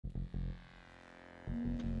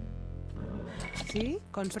Sí,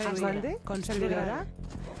 construir. Conservadora.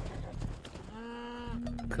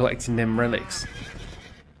 Collecting them relics.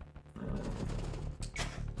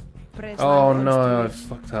 Press Oh land, no, I construir.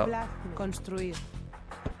 fucked up. Construir.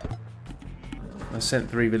 I sent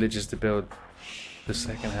 3 villagers to build the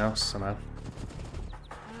second house somehow.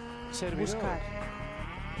 Buscar.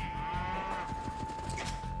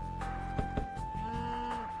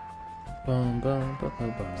 Boom, boom, boom,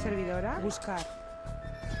 boom, boom. Servidora. Buscar.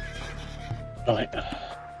 Right.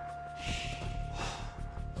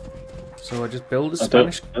 So I just build a I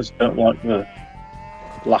Spanish. just don't like the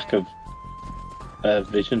lack of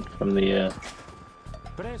vision from the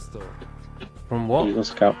From what? Eagle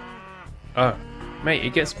Scout. Oh, mate,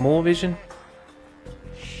 it gets more vision.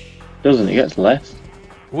 Doesn't it? Gets less.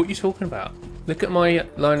 What are you talking about? Look at my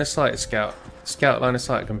line of sight, Scout. Scout line of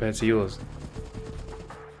sight compared to yours.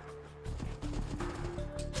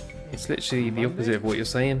 It's literally the opposite of what you're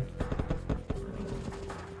saying.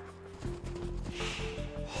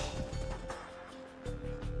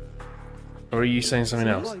 Or are you saying something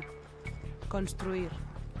else? Construir.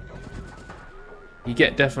 You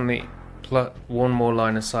get definitely one more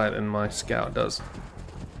line of sight than my Scout does.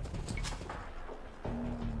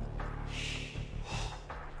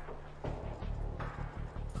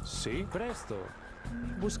 Sí, presto.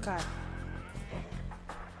 Buscar.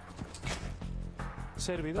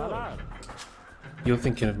 Servidor. You're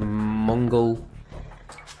thinking of Mongol.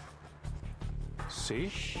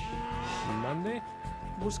 Sí. Mande.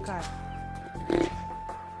 Buscar.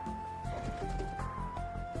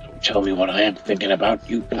 Don't tell me what I am thinking about,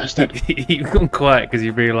 you bastard. You've gone quiet because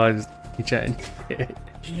you realised you're chatting.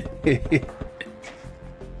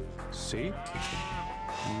 Sí.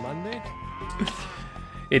 Mande.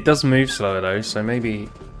 It does move slower though, so maybe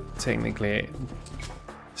technically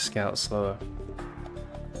Scout's slower.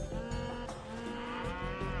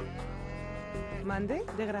 Mande.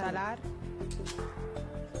 Degradar.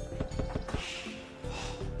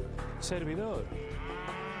 Servidor.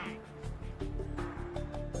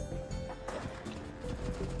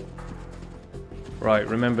 Right,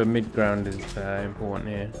 remember mid ground is important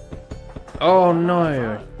here. Oh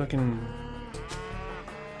no! Fucking.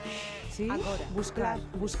 Sí. Buscar.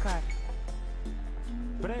 Buscar.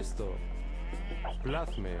 Presto.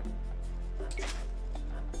 Plazme.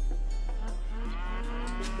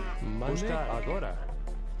 Mande. Buscar. Agora.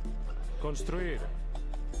 Construir.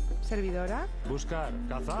 Servidora. Buscar.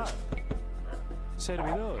 Cazar.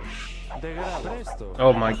 Servidor. Degradar. Presto.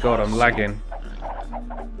 Oh my god, I'm lagging.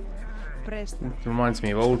 Presta. It reminds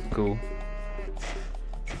me of old school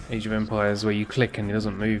Age of Empires where you click and it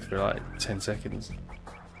doesn't move for like 10 seconds.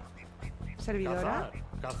 Servidora.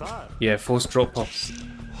 Cazar. Cazar. Yeah, forced drop offs.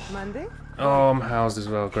 Mande. Oh, I'm housed as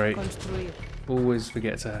well, great. Construir. Always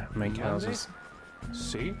forget to make houses.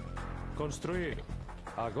 Sí. Construir.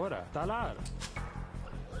 Agora. Talar.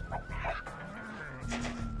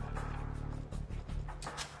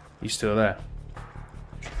 You still there?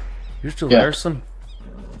 You're still Yeah. there, son?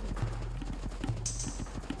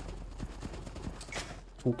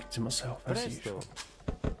 Talking to myself as Presto. usual.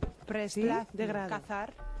 Presta. Degradar. Cazar.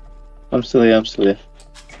 I'm still here, I'm still here.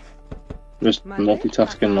 Just Mande.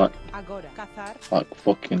 multitasking Cazar. Agora. Cazar. like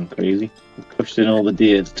fucking crazy. Pushed in all the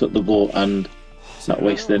deer, took the boat, and not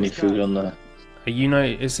wasted any food on there. Are you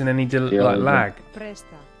noticing any Yeah, like yeah. lag?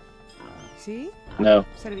 Presta. Sí. No.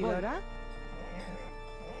 Servidora.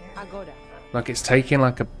 Agora. Like it's taking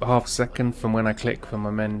like a half second from when I click for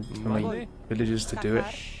my men, for my Mande. villagers to do it.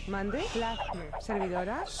 Cazar. Mande. Plazme.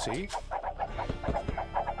 Servidora. Sí.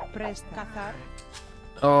 Presta. Cazar.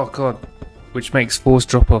 Oh god, which makes forced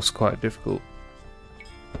drop-offs quite difficult.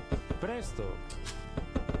 Presto.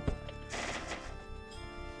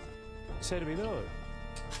 Servidor.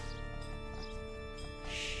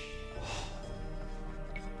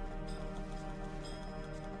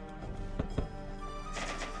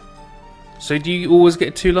 So do you always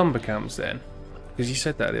get 2 lumber camps then? Because you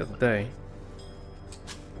said that the other day.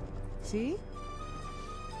 Sí.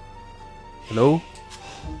 Hello?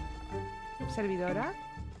 Servidora.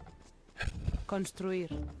 Construir.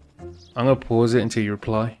 I'm gonna pause it until you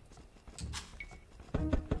reply.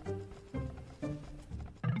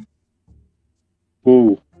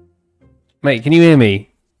 Whoa. Mate, can you hear me?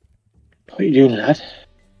 What are you doing, lad?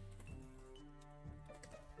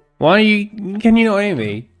 Why are you... Can you not hear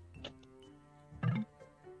me?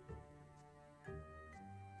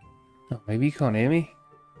 Oh, maybe you can't hear me.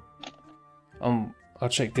 I'll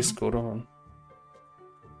check Discord on.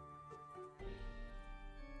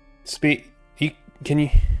 Speak... Can you...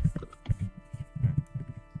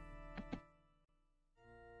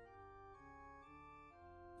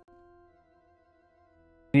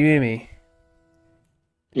 Can you hear me?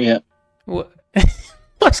 Yeah. What?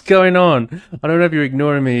 What's going on? I don't know if you're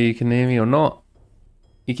ignoring me. You can hear me or not.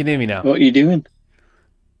 You can hear me now. What are you doing?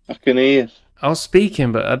 I can hear you. I was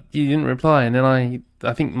speaking, but you didn't reply, and then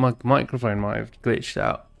I think my microphone might have glitched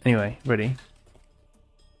out. Anyway, ready?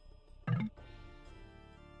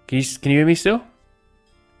 Can you hear me still?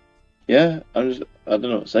 Yeah, I don't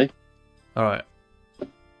know what to say. All right. I'm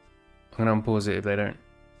gonna unpause it if they don't.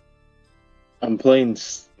 I'm playing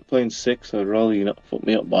 6, so I'd rather you not fuck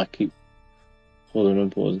me up by keep holding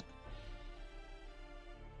and pausing.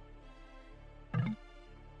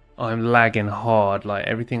 I'm lagging hard. Like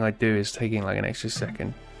everything I do is taking like an extra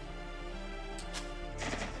second.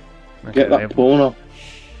 Okay, Get that pawn off.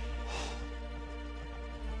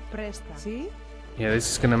 Presta. ¿Sí? Yeah,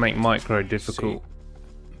 this is gonna make micro difficult.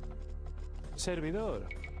 Servidor.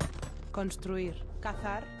 Construir.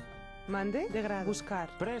 Cazar. Mande. Degradar. Buscar.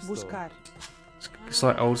 Presto. Buscar. It's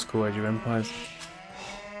like old school Age of Empires.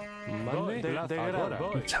 Mande.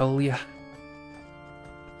 Agora. I tell ya.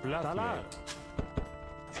 Talar.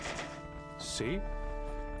 Sí.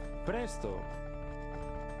 Presto.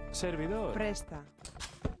 Servidor. Presta.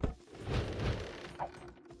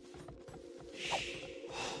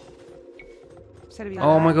 Servidor.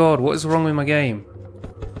 Oh my god, what is wrong with my game?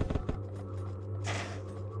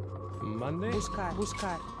 Mande. Buscar.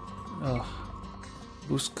 Buscar. Oh.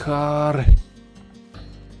 Buscar.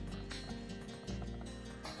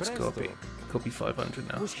 It's Presto. gotta be 500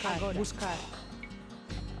 now. Buscar. Buscar.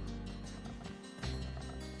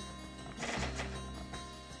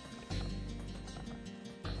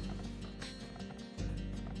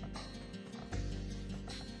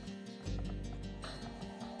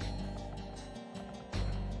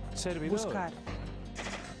 Servidor. Buscar.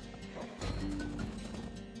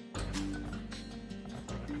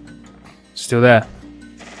 Still there?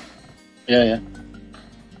 Yeah, yeah.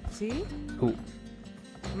 ¿Sí? Cool.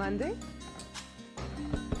 Mande.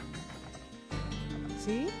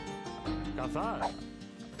 ¿Sí? Cazar.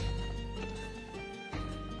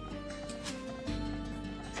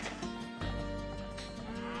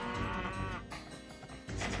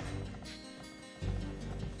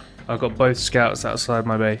 I've got both scouts outside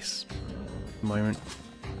my base at the moment.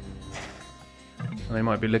 And they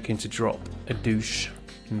might be looking to drop a douche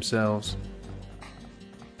themselves.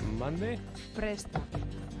 Mande. Presta.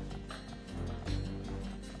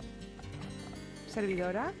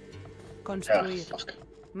 Servidora. Yeah, Construir. fuck.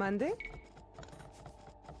 Mande.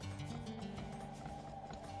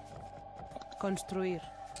 Construir.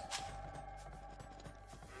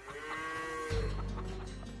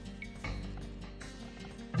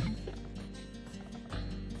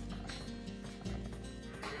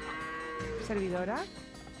 Servidora.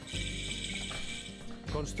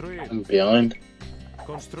 Construir. I'm behind.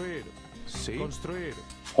 Construir. Sí. Construir.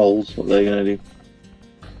 Holes, what they're gonna do.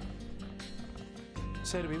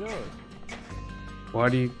 Servidor. Why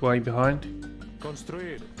are you behind?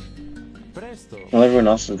 Construir. Presto. Well, everyone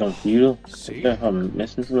else has gone feudal. Sí. Yeah, I'm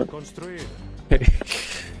missing something. Construir.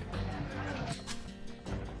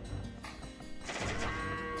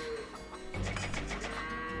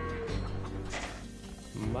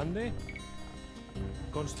 Mande.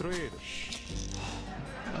 Construir.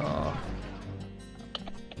 Oh,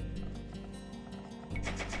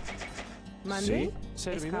 Mande. Sí.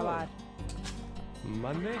 Servidor. Excavar.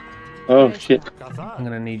 Mande. Oh shit. I'm Cazar.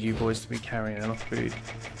 gonna need you boys to be carrying enough food.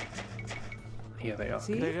 Here they are.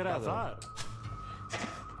 ¿Sí? Degradar. Cazar.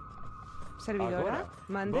 Servidora. Agora.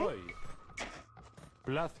 Mande. Voy.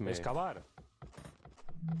 Plazme. Excavar.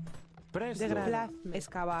 Presto. Degradar.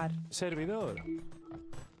 Excavar. Servidor.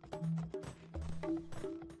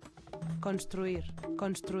 Construir.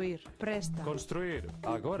 Construir. Presta. Construir.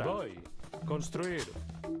 Agora. Voy. Construir.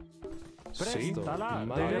 Presto. Talar.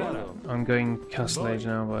 Degradar. I'm going Castle Age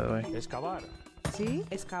now, by the way. Excavar. ¿Sí?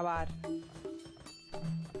 Excavar.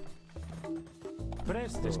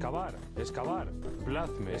 Presto. Excavar. Excavar.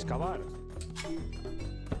 Plazme. Excavar.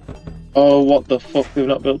 Oh, what the fuck? We've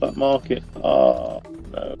not built that market. Oh,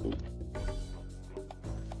 no.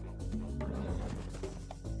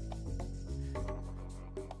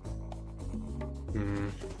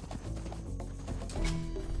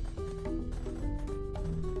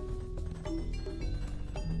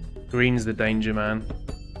 Green's the danger man.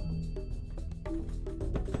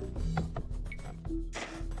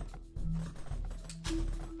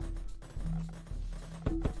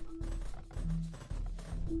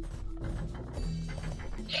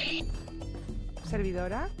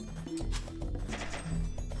 Servidora.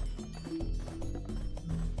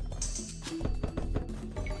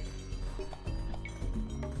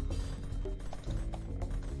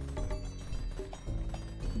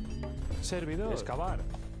 Servidor. Excavar.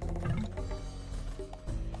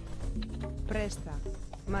 Presta.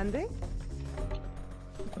 Mande.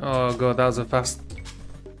 Oh god, that was a fast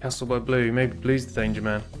castle by Blue. Maybe Blue's the danger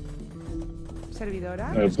man.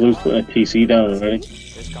 Servidora. Blue's putting a TC down already.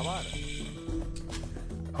 Excavar.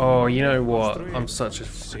 Oh, you know what? I'm such a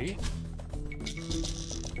Sí.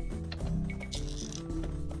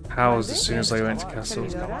 house as soon as I went to castle.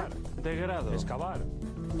 Servidora. Degrado. Excavar.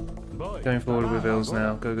 Voy. Going forward with hills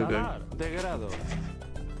now. Go, go, go. Talar. Degrado.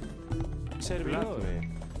 Servidor.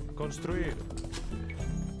 Construir.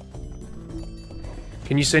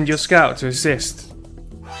 Can you send your scout to assist?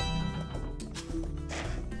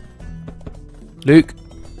 Luke,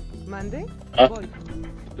 Mande. Ah. Voy.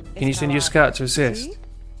 can you send your scout to assist? Sí.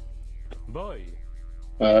 Voy.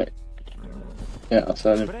 Alright. Yeah, I'll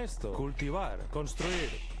send him. Presto. Cultivar. Construir.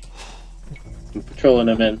 I'm patrolling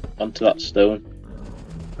him in onto that stone.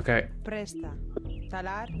 Okay. Presta.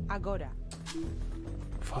 Talar. Agora.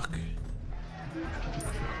 Fuck.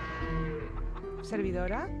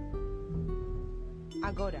 Servidora.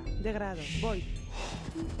 Agora. Degrado. Voy.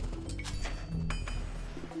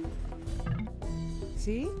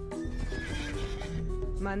 ¿Sí?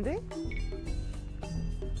 ¿Mande?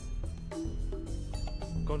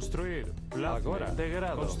 Construir. Agora.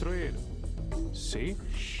 Degrado. Construir. Sí.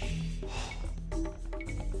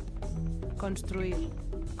 Construir.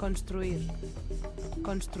 Construir.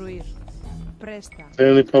 Construir. Presta. The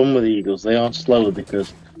only problem with the eagles, they are slower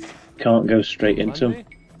because you can't go straight into them.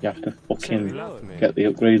 You have to fucking get the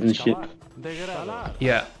upgrades and shit. Degrado.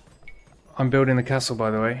 Yeah. I'm building the castle, by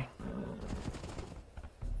the way.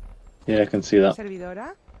 Yeah, I can see that.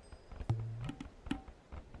 Servidora.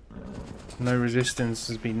 No resistance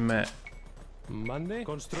has been met Mande.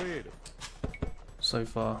 Construir. so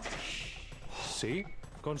far. Sí.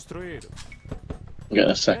 Construir. I'm getting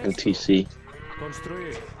a second TC.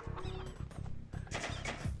 Construir.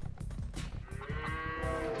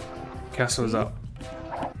 Castle's up.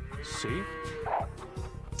 Sí.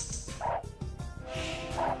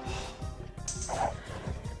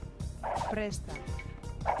 Presta.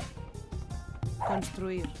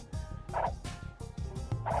 Construir.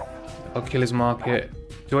 I'll kill his market.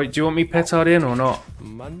 Do you want me petard in or not?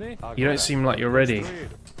 Mande. You don't seem like you're ready.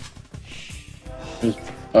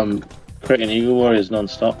 I'm creating eagle warriors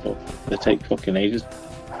non-stop, but they take fucking ages.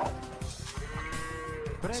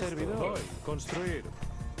 Servidor. Construir.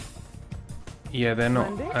 Yeah, they're not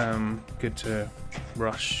good to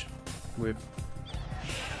rush with.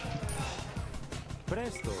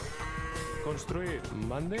 Presto. Construir.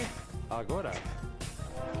 Mande. Agora.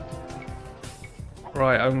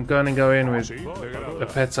 Right, I'm going to go in with Sí. a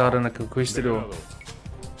petard and a conquistador. Degrado.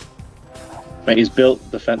 Mate, he's built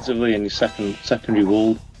defensively and he's secondary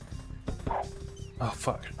walled. Oh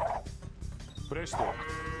fuck. Presto.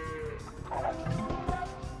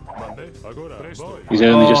 Mande. Agora. Presto. He's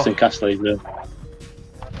only just Oh. in castle age though.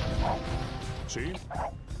 Sí.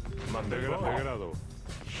 Mande. Degrado.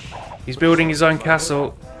 He's building his own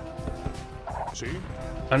castle. Sí.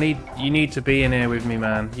 You need to be in here with me,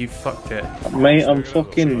 man. You fucked it. Mate, I'm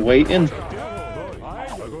fucking waiting. Santiago.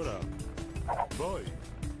 Voy. Agora. Voy.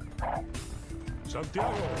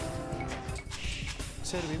 Santiago.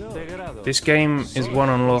 Servidor. Degrado. This game is won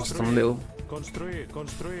and lost on little Construir.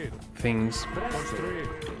 Construir. things. Construir.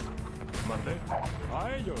 Mande.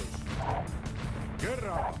 A ellos.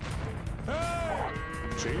 Guerra.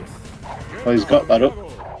 ¡Hey! Sí. Oh, he's got that up.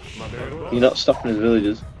 Mande. He's not stopping his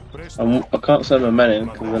villagers. Presto. I can't send my men in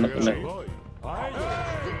because they're not gonna Voy. A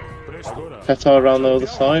ellos. Presto. Agora. petard around the other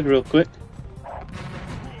side real quick.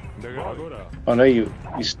 Agora. Oh no, you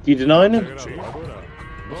denying him? Sí. Agora.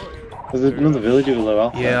 Voy. There's another villager below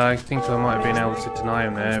Alpha. Yeah, I think I might have been able to deny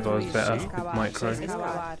him there if I was better with Excavar. micro.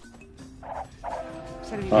 Excavar. Oh,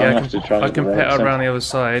 Servidora. I'm Yeah, gonna have to try I and can get petard there. around the other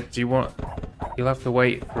side. Do you want? You'll have to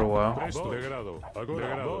wait for a while. Presto. Degrado.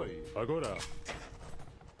 Agora. Voy. Agora.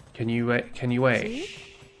 Can you wait? Can you wait? ¿Sí?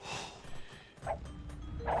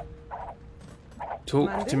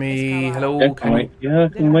 Talk to me. Hello. Yeah, I can Can wait. Yeah, I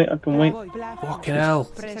can wait. I can wait. Voy. Fucking hell.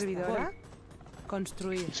 Servidora.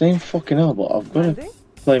 Construir. Same fucking hell, but I've got to Mande.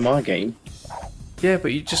 play my game. Yeah,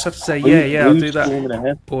 but you just have to say yeah, I'll do that. Storming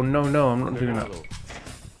ahead. Or no, I'm not doing that.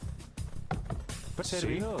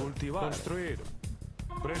 Servidor. Cultivar. Construir.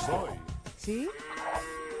 Presto. Voy. ¿Sí?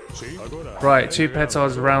 Sí. Agora. Right, two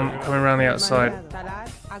petards coming around the outside. Mandado. Talar.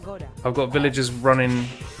 Agora. I've got villagers running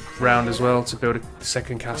round as well to build a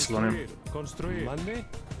second castle on him. Construir. Mande.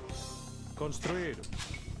 Construir.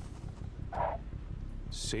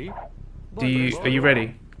 Sí. Are you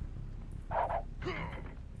ready?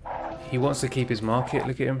 He wants to keep his market.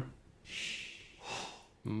 Look at him.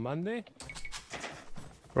 Mande.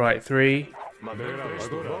 Right, 3.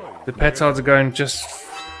 Presto. The petards are going just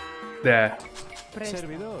there. Presta.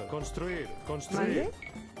 Servidor. Construir. Mande.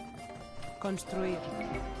 Construir.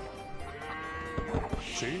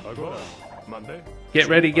 Sí. Agora. Mande. Get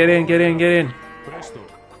ready, get in, get in, get in. Presto.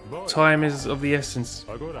 Voy. Time is of the essence.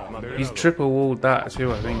 Agora. He's triple walled that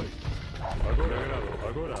too, I think.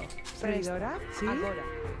 Agora. Servidora. Sí. Agora.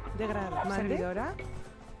 Degrado. Mande. Servidora.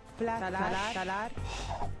 Talar.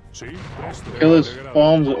 Sí. Presto. Killer's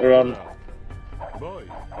farms that are on Voy.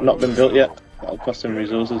 not been built yet. That'll cost him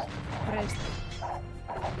resources. Presta.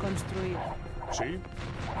 Construir. Sí.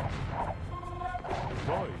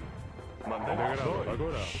 Voy. Mande. Degrado.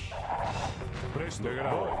 Agora. Presto.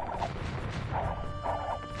 Degrado.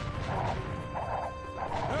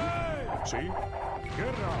 ¡Hey! Sí.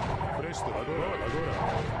 Guerra. Presto. Agora.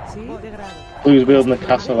 Sí. Degrado. Who's building the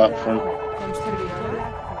castle out front? Servidora.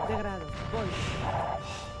 Degrado. Voy.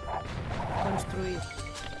 Construir.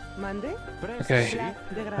 Mande. Okay.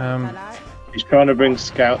 Degrado. Talar. He's trying to bring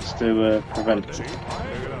scouts to prevent it.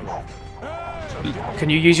 Can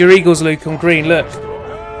you use your eagles, Luke, on green? Look.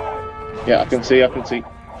 Yeah, I can see. Mande. Sí.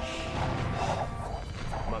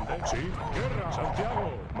 Guerra.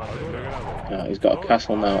 Santiago. Mande. Degrado. Yeah, he's got a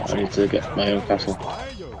castle now. I need to get my own castle.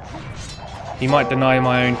 He might deny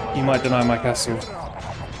my own. He might deny my castle.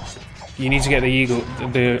 You need to get the eagle,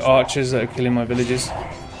 the archers that are killing my villages.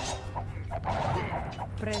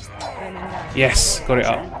 Presta. Remendar. Yes, got it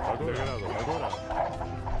up. Degrado. Agora.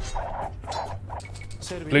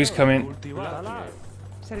 Blue's coming. Cultivar.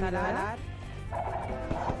 Servidora.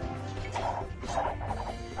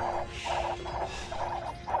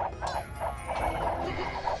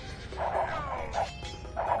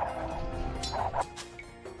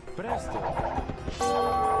 Presto.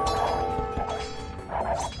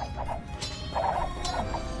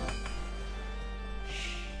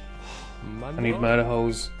 I need murder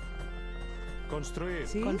holes. Construir.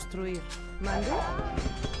 Sí. Construir. Mande.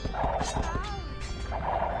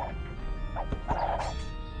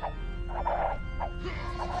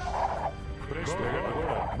 Presto.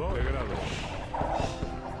 Agora. Degrado.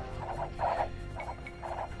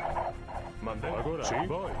 Mande. Agora. Sí.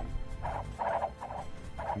 Voy.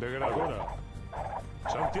 Degrado. Agora.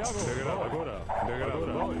 Santiago. Degrado. Agora. Degrado.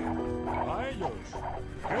 Voy. A ellos.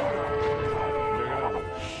 Guerra. Degrado.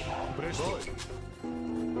 Presto.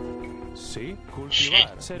 Sí.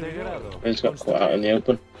 Cultivar. Degrado. He's got quite out in the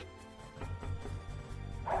open.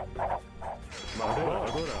 Mande.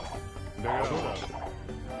 Agora. Degrado.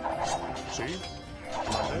 Sí.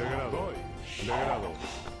 Mande. Degrado. Voy. Degrado.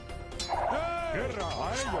 Guerra. A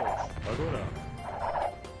ellos. Agora.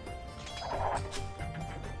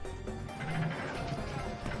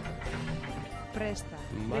 Presta.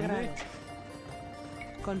 Mande. Degrado.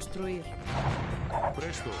 Construir.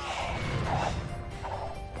 Presto.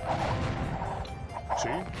 Sí.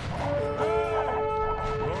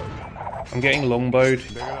 I'm getting longbowed.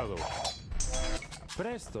 Degrado.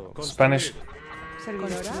 Presto. Spanish.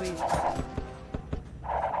 Servidora.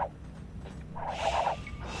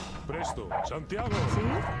 Presto. Santiago. Sí.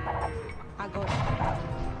 Agora.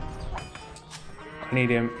 I need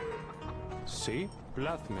him. Sí.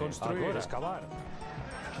 Plazme. Construir. Agora. Excavar.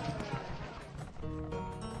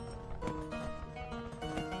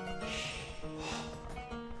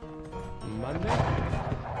 Mande.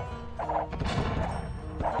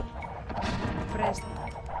 Presta.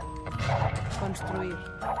 Construir.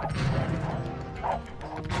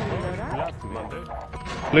 Servidora. Plazme. Mande.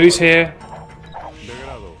 Blue's here.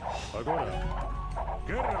 Degrado. Agora.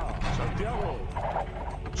 Guerra. Santiago.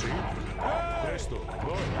 Sí. Presto.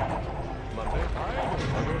 Voy. Mande. A ellos.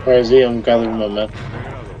 Agora. Where is he? I'm gathering my men.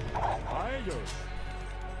 Degrado. A ellos.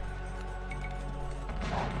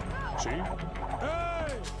 Sí.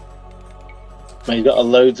 ¡Hey! Mate, you got a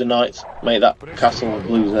loads of knights. Mate, that castle of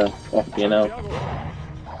blues there off you now. Santiago.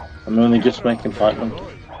 I'm only just making pikemen.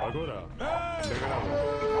 Voy. Agora. Degrado.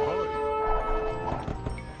 Voy.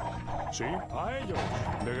 Sí. A ellos.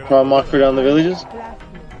 Degrado. Try and micro down the villages. Plasma.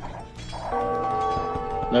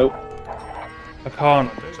 Nope. I can't.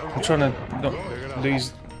 I'm trying to not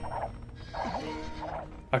lose.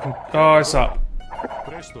 I can. Oh, it's up.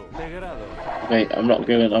 Presto. Degrado. Mate, I'm not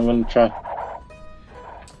going. I'm going to try.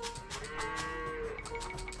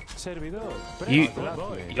 Servidor. You.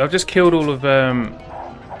 Plazme. I've just killed all of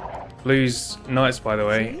Blue's knights, by the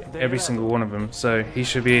way. Every single one of them. So he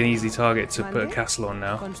should be an easy target to put a castle on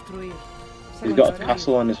now. Construir. He's got a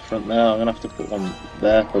castle on his front now. I'm going to have to put one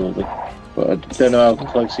there probably. But I don't know how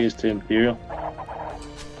close he is to Imperial.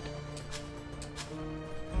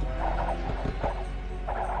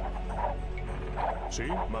 Sí.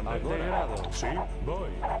 Mande. Degrado. Sí. Voy.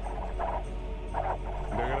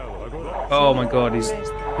 Degrado. Oh my god, he's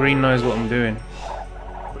green knows what I'm doing.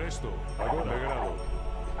 Presto. Agora. Degrado.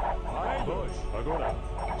 Ai, dois. Agora.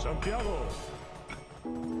 Santiago.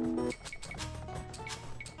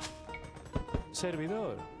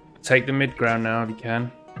 Servidor. Take the mid ground now if you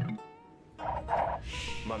can.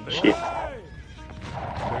 Mande. Shit.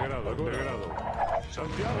 Degrado. Degrado.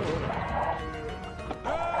 Santiago. Agora.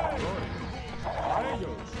 A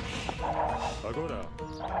ellos. Agora.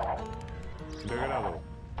 Degrado.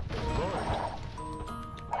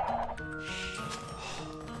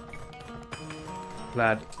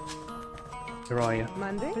 Lad, where are you?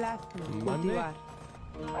 Mande. Plasma. Mande. Cultivar.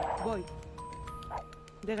 Voy.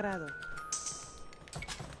 Degrado.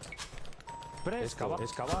 Presto.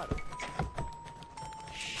 Excavar.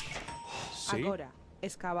 Sí. Agora.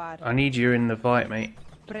 Excavar. I need you in the fight, mate.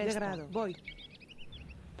 Degrado. Voy.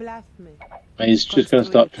 Plasme. He's just gonna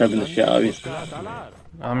start trapping the shit out of you. Talar.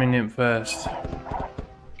 I'm in it first.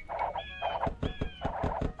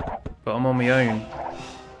 But I'm on my own.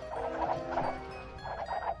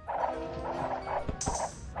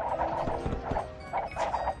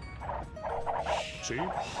 Sí.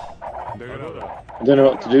 Degrado. I don't know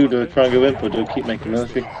what to do. Do I try and go in or do I keep making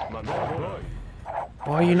military? Mande. Voy.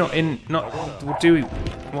 Why are you not in?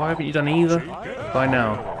 Why haven't you done either by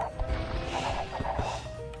now?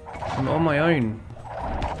 I'm on my own.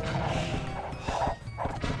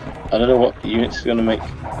 I don't know what units are gonna make.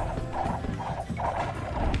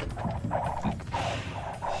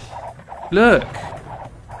 Look!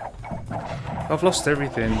 I've lost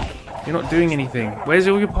everything. You're not doing anything. Where's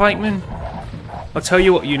all your pikemen? I'll tell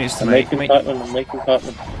you what units to I'm make. making pikemen. I'm making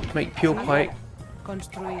pikemen. Make pure pike.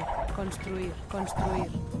 Construir. Construir. Construir.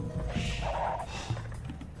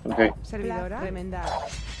 Okay. Servidora. Remendar.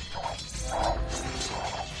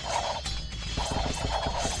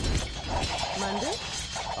 Mande.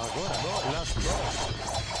 Agora. Las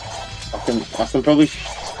dos. I can probably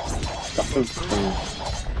stop him from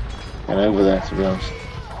getting over there, to be honest.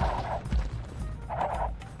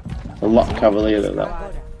 A lot of cavalier at that.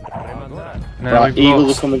 Agora. Remandar. No, Right, we've eagles are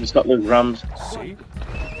lost. coming to stop those rams. Sí.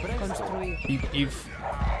 Presto. Construir.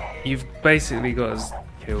 You've basically got us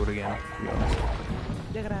killed again, to be honest.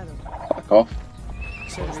 Degrado. Back off.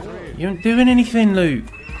 Construir. You aren't doing anything, Luke.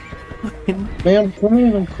 Mate, I'm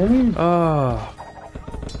coming, I'm coming. Ah.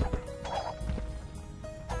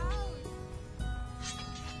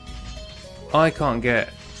 I can't get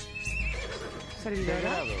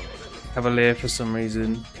Servidora. Cavalier for some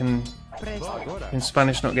reason. Can Presto.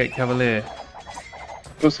 Spanish not get Cavalier?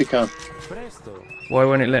 Of course he can. Presto. Why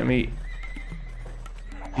won't it let me?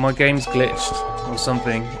 My game's glitched or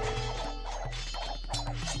something.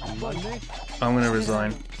 Mande. I'm gonna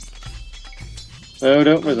resign. No,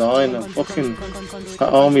 don't resign. I'm fucking... That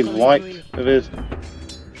army's wiped. It is.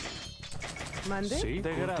 Mande. Sí.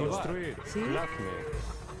 Degrado. Construir. Sí.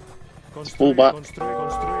 Plasme. Pull back. Construir.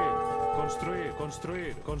 Construir. Construir.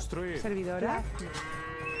 Construir. Construir. Servidora.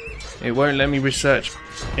 It won't let me research.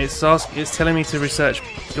 It's telling me to research.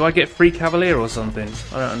 Do I get free Cavalier or something?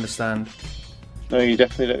 I don't understand. No, you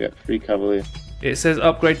definitely don't get free cavalier. It says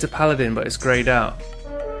upgrade to Paladin, but it's greyed out.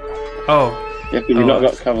 Oh, Yeah, because you've not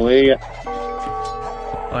got cavalier yet.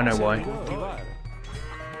 I know why. Cultivar.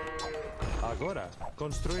 Agora.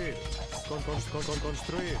 Construir.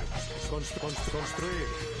 Construir. Construir.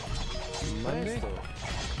 Mande.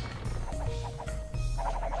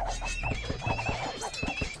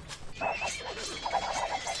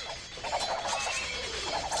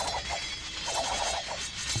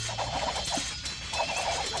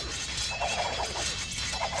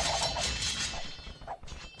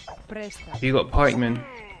 Presta. You got pikemen.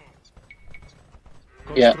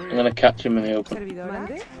 Yeah, I'm gonna catch him in the open. Servidora.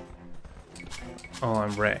 Mande. Oh,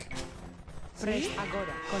 I'm wrecked. Presta.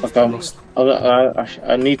 Agora. Look,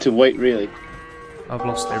 I need to wait, really. I've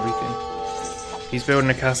lost everything. He's building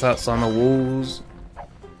a castle outside my walls.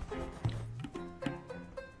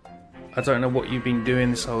 I don't know what you've been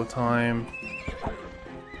doing this whole time.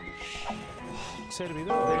 Servidor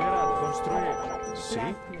de grado. Construir.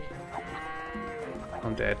 Sí.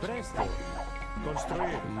 I'm dead. Presto.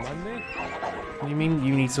 Construir. Mande. What do you mean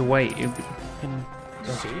you need to wait? Sí.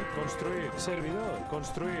 Construir. Servidor.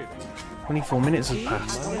 Construir. 24 minutes have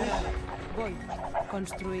passed. Voy.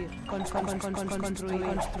 Construir. Construir.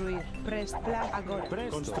 Construir. Presta. Agora.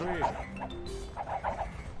 Presto. Construir.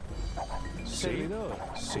 Servidor.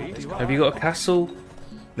 Sí. Have you got a castle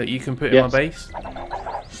that you can put in my Yes. base?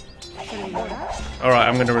 Servidora. Alright,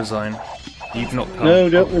 I'm gonna resign. You've not come. No,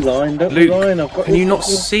 don't resign. Don't Luke, resign. I've got can you this not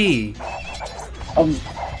fucking- see?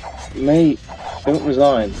 Mate, don't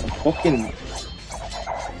resign. I'm fucking...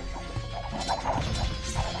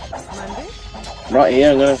 Mande. Right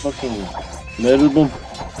here, I'm gonna fucking murder them.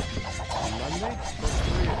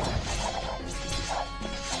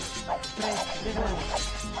 Press. Devuelve.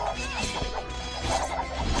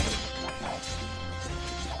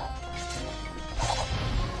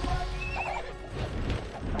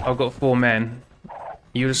 I've got 4 men.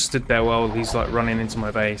 You just stood there while he's like running into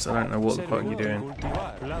my base. I don't know what the fuck you're doing.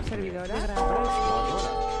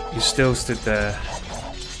 Servidora. You still stood there.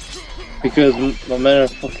 Because my men are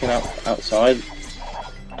fucking outside.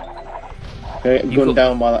 They're gunned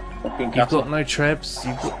down by that fucking You've castle. got no trebs.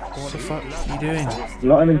 You've got. What the fuck are you doing?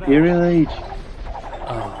 Not an Imperial Age.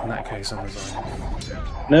 Oh, in that case, I'm resigning.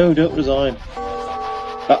 No, don't resign.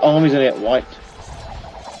 That army's gonna get wiped.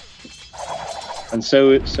 And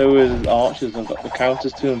so is archers. I've got the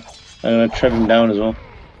counters to them. I'm gonna tread them down as well.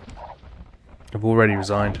 I've already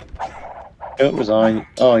resigned. Don't resign.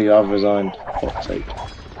 Oh, you have resigned. For fuck's sake.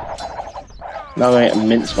 Now I'm gonna get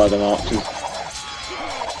minced by them archers.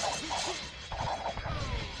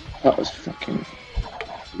 That was fucking...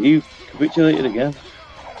 You capitulated again.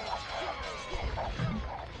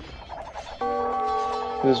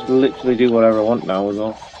 Just literally do whatever I want now as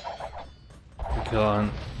well. You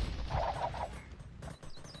can't.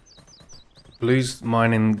 Blue's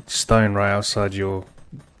mining stone right outside your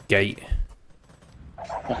gate.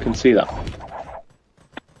 I can see that.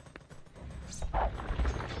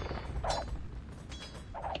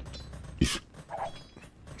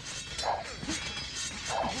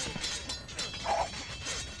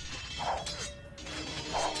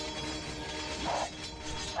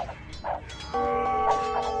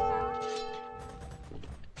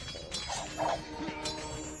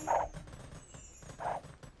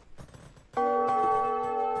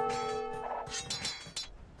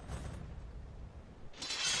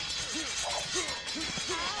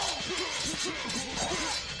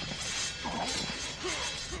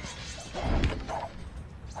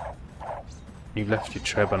 You've left your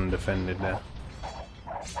treb undefended there.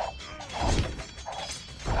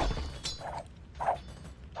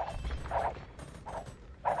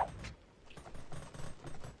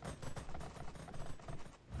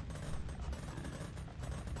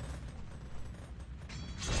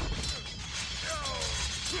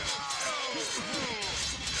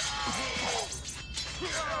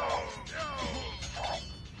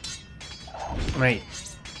 Mate.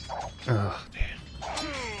 Oh dear.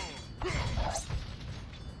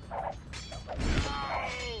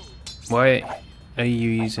 Why are you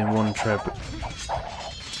using one treb?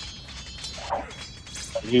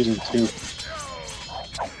 I'm using 2.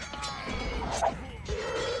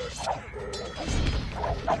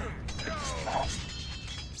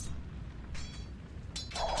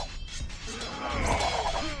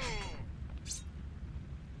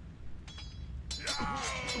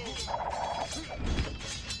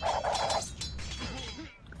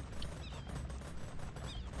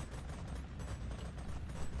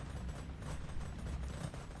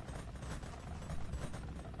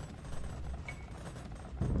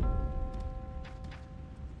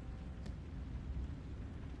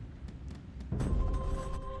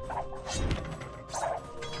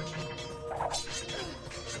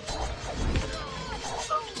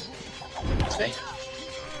 See?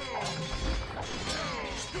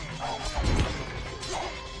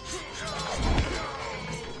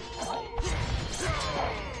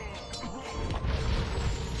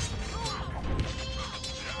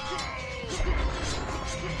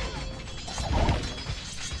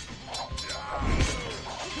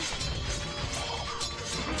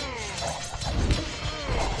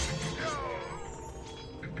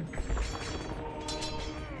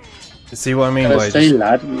 See what I mean Can by I say,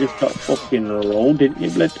 lad, you just got fucking rolled, didn't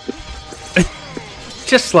you, blood?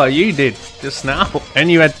 just like you did just now,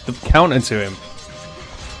 and you had the counter to him.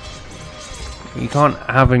 You can't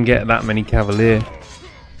have him get that many cavalier.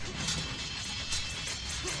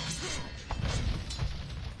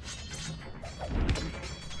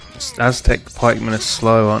 Aztec pikemen are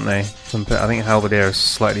slow, aren't they? I think halberdier is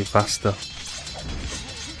slightly faster.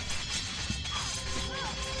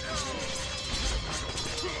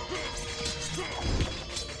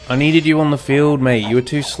 I needed you on the field, mate. You were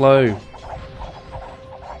too slow.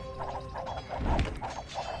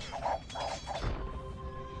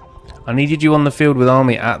 I needed you on the field with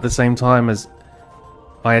army at the same time as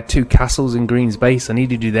I had 2 castles in Green's base. I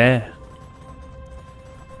needed you there.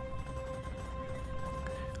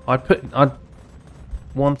 I'd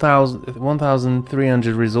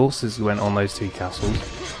 1,300 resources went on those 2 castles.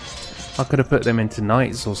 I could have put them into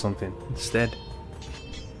knights or something instead.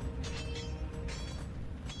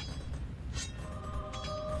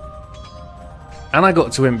 And I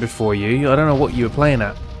got to him before you. I don't know what you were playing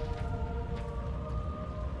at.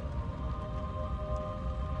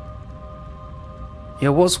 Yeah,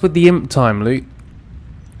 what's with the imp time, Luke?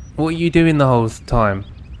 What are you doing the whole time?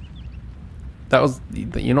 That was...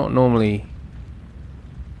 You're not normally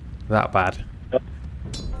that bad. I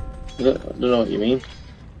don't know what you mean.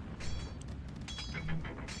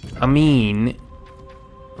 I mean...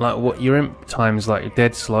 Like, what, your imp time's like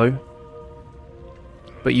dead slow.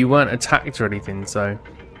 But you weren't attacked or anything, so...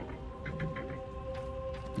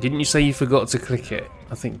 Didn't you say you forgot to click it?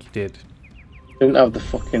 I think you did. Didn't have the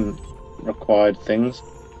fucking required things.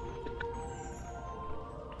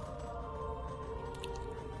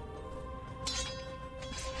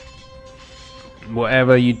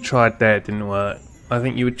 Whatever you tried there didn't work. I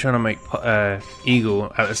think you were trying to make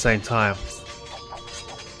eagle at the same time.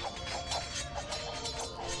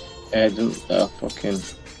 Yeah, it didn't fucking...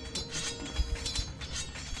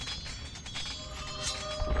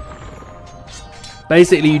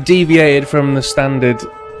 Basically, you deviated from the standard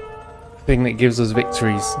thing that gives us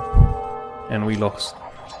victories, and we lost.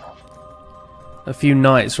 A few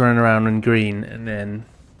knights running around in green, and then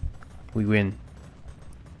we win.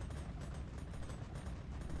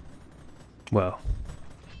 Well.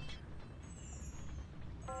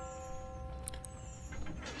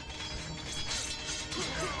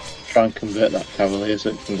 Try and convert that cavalier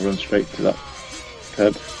so it can run straight to that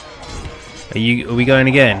curb. Are we going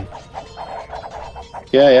again?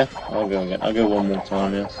 Yeah, I'll go again. I'll go one more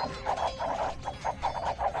time, yeah.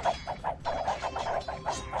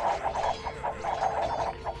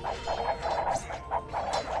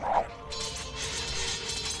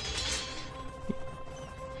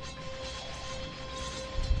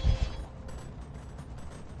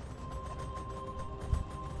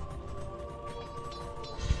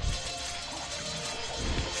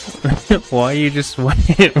 Why are you just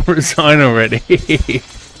resign already?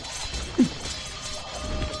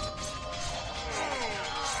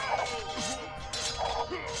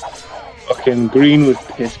 Fucking green was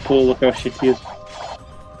piss poor, look how shit he is.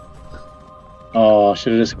 Oh, I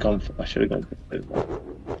should have just gone for, I should have gone for it.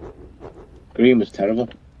 Green was terrible.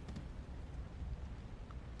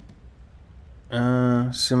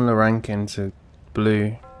 Similar ranking to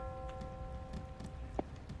blue.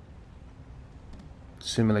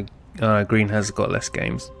 Similar. Green has got less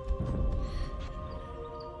games.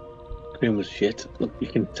 Green was shit. Look, you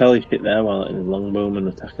can tell he hit there while in the longbowman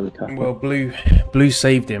attacking the castle. Well, blue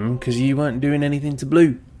saved him because you weren't doing anything to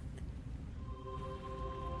blue.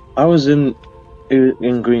 I was in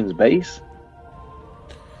Green's base.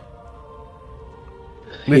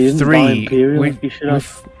 With three, Like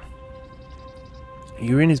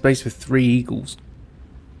you were in his base with 3 eagles.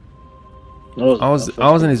 I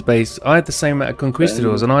was in his base. I had the same amount of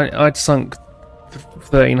conquistadors, and I'd sunk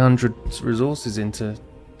 1,300 resources into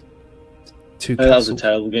 2 castles. That was a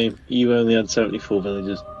terrible game. You only had 74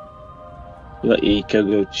 villagers. You let your eco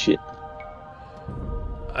go to shit.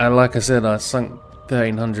 And like I said, I sunk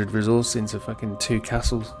 1,300 resources into fucking 2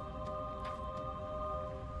 castles.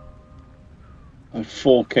 And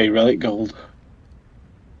 4k relic gold.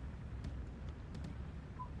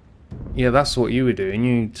 Yeah, that's what you were doing.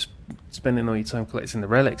 You spending all your time collecting the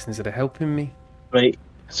relics instead of helping me. Mate,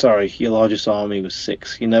 sorry, your largest army was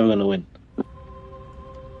 6. You're never gonna win.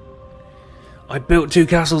 I built 2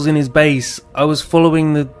 castles in his base. I was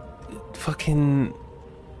following the fucking...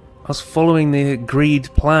 I was following the agreed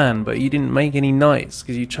plan, but you didn't make any knights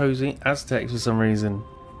because you chose Aztecs for some reason.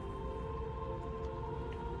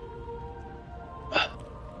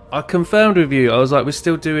 I confirmed with you. I was like, we're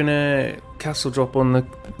still doing a castle drop on the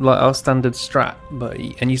our standard strat,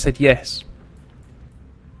 and you said yes.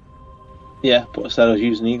 Yeah, but I said I was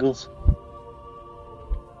using eagles.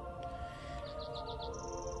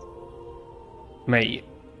 Mate,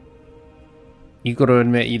 you got to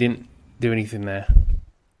admit you didn't do anything there.